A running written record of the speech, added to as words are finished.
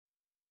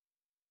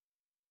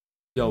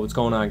Yo, what's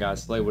going on,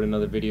 guys? Slay with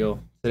another video.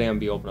 Today I'm gonna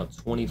be opening up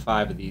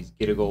 25 of these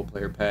get a gold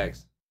player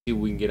packs. See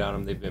what we can get on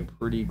them. They've been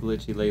pretty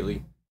glitchy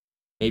lately.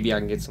 Maybe I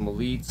can get some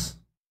elites.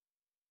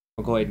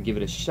 I'll go ahead and give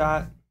it a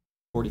shot.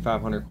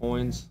 4,500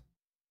 coins.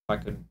 If I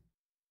could,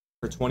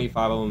 for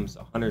 25 of them, it's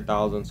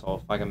 100,000. So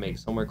if I can make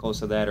somewhere close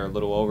to that or a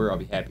little over, I'll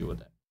be happy with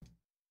that.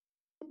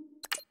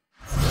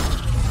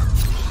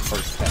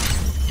 First pack.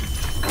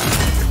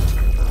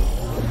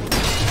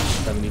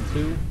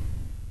 72.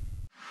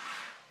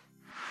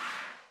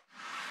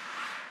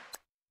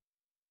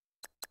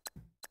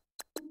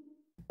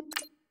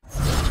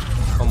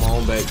 Come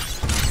on, baby.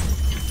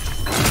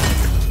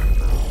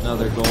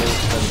 Another gold,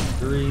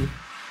 73. I'm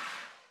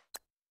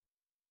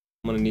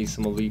gonna need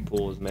some elite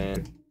pulls,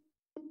 man.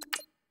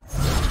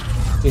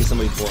 Need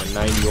somebody for a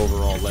 90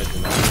 overall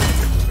legend.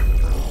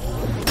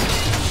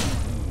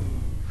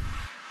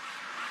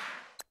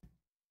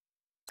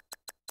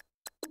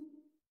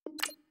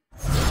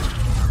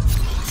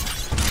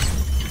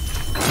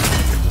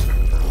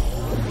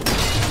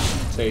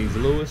 Says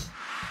Lewis.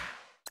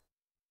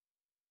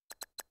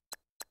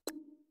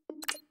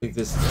 I think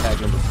this is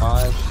pack number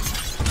 5.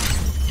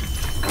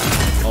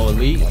 Oh,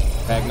 elite.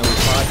 Pack number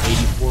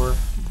 5, 84.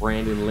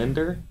 Brandon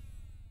Linder.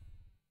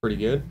 Pretty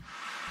good.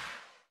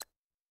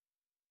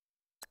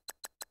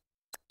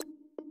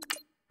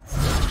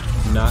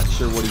 Not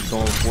sure what he's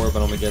going for,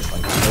 but I'm gonna guess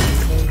like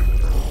 30K.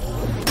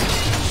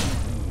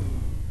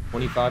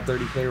 25,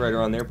 30K, right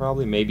around there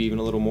probably. Maybe even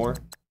a little more.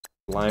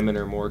 Linemen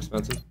are more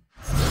expensive.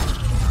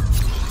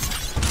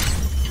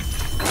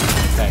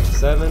 Pack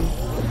 7.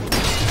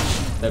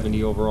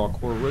 70 overall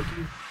core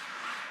rookie.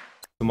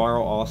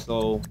 Tomorrow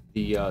also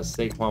the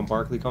Saquon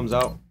Barkley comes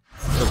out.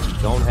 So if you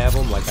don't have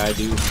them like I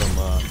do from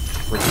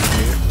Rookie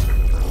Premier,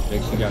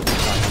 make sure you guys are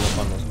stocking up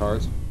on those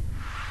cards.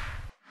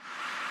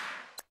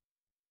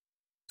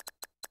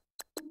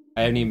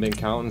 I haven't even been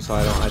counting, so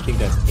I think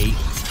that's 8.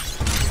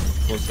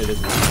 We'll say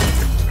this is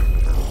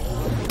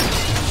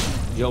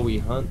Joey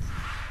Hunt.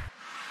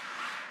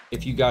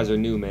 If you guys are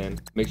new, man,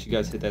 make sure you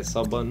guys hit that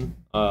sub button.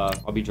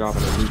 I'll be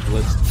dropping a new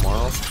blitz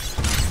tomorrow.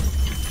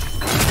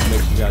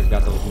 Make sure you guys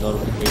got those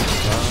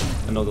notifications on.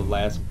 I know the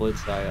last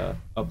blitz I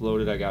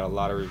uploaded, I got a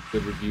lot of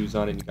good reviews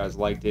on it. You guys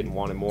liked it and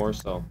wanted more,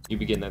 so you'll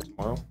be getting that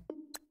tomorrow.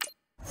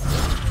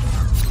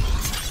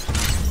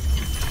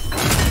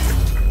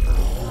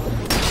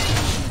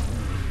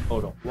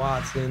 Hold up,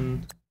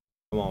 Watson.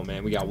 Come on,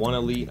 man. We got 1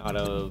 elite out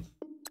of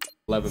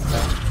 11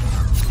 packs.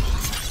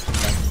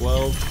 Pack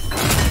 12.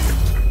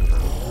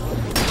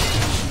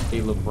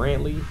 Caleb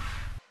Brantley.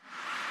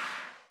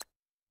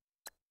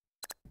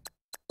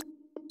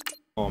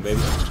 Come on,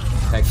 baby.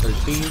 Pack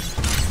 13.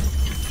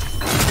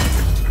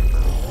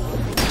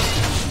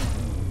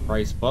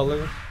 Bryce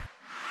Butler.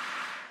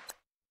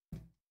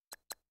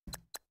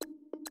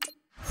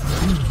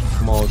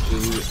 Come on,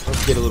 dude.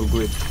 Let's get a little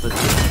glitch. Let's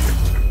get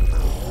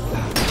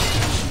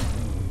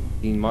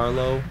it. Dean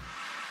Marlowe.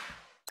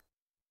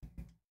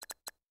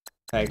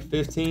 Pack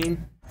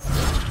 15.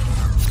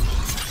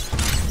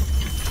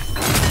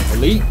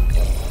 Elite.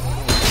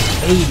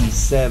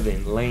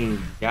 87. Lane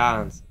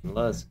Johnson.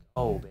 Let's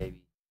go, baby.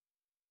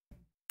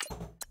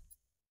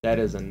 That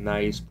is a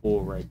nice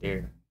pull right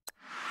there.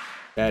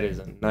 That is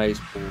a nice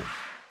pull.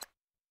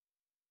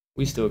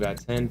 We still got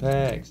 10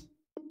 packs.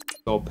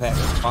 So pack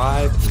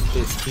 5 and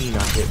 15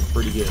 I hit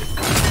pretty good. 2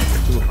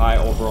 high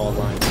overall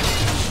lines.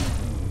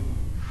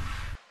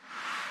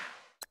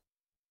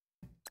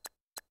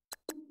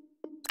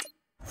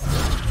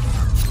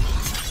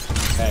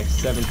 Pack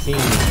 17.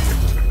 And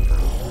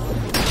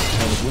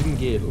if we can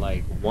get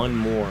like one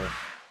more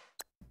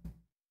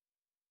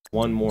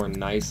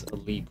nice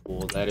elite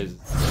pool, that is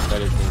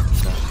gonna be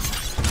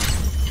nice.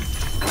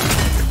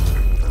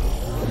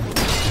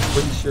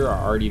 Pretty sure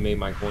I already made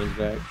my coins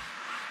back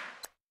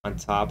on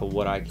top of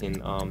what I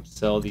can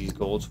sell these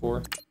golds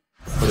for.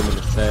 Put them in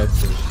the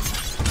sets or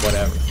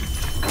whatever.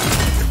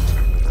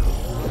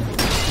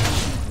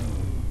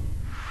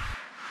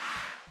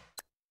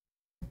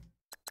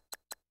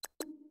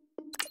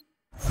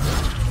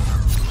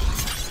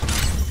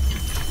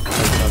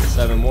 Another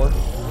 7 more.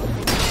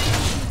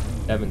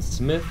 Evan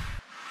Smith.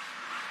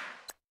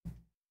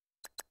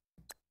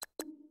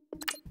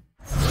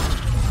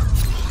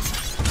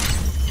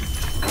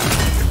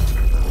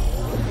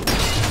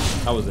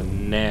 That was a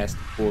nasty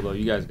pull, though.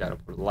 You guys got to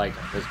put a like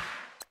on this.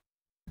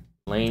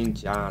 Lane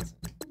Johnson.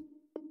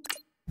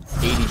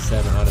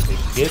 87 out of the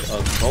get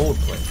a gold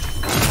play.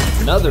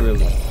 Another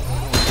elite.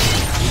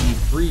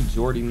 83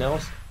 Jordy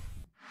Nelson.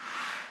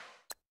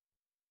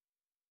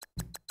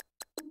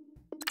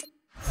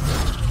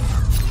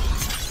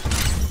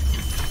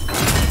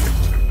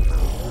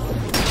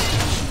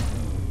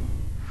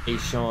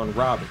 Sean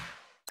Robbins.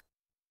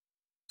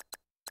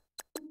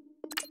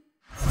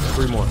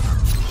 3 more.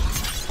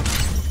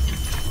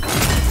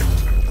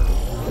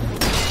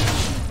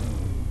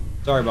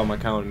 Sorry about my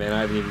count, man. I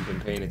haven't even been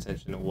paying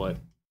attention to what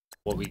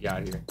we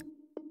got here.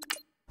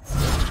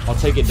 I'll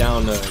take it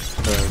down to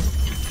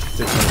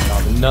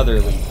 600,000. Another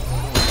elite. 80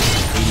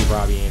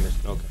 Robbie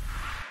Anderson. Okay.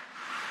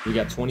 We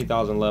got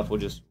 20,000 left. We'll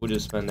just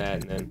spend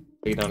that and then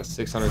take it down to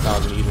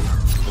 600,000 even,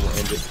 and we'll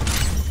end it.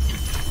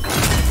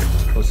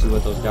 Let's see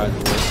what those guys are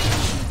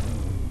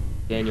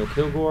worth. Daniel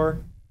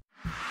Kilgore.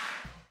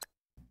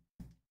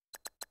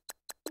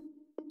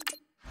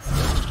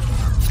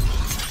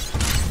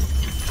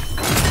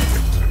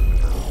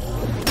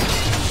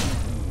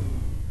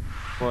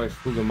 Troy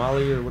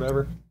Fugamali or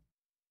whatever.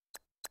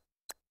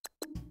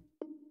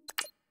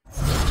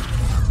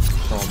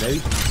 Come on,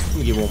 baby. Let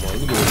me get one more. Let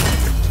me get one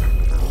more.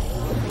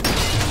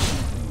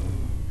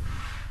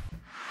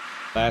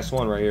 Last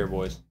one right here,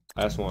 boys.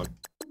 Last one.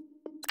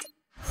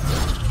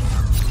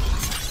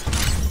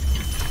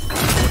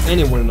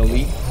 Anyone an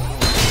elite.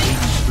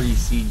 83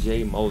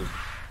 CJ Mosley.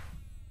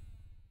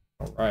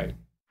 Alright.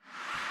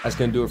 That's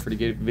going to do it for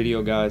the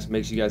video, guys.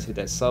 Make sure you guys hit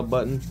that sub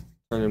button.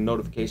 Turn them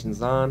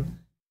notifications on.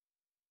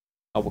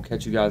 I will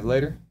catch you guys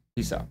later.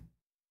 Peace out.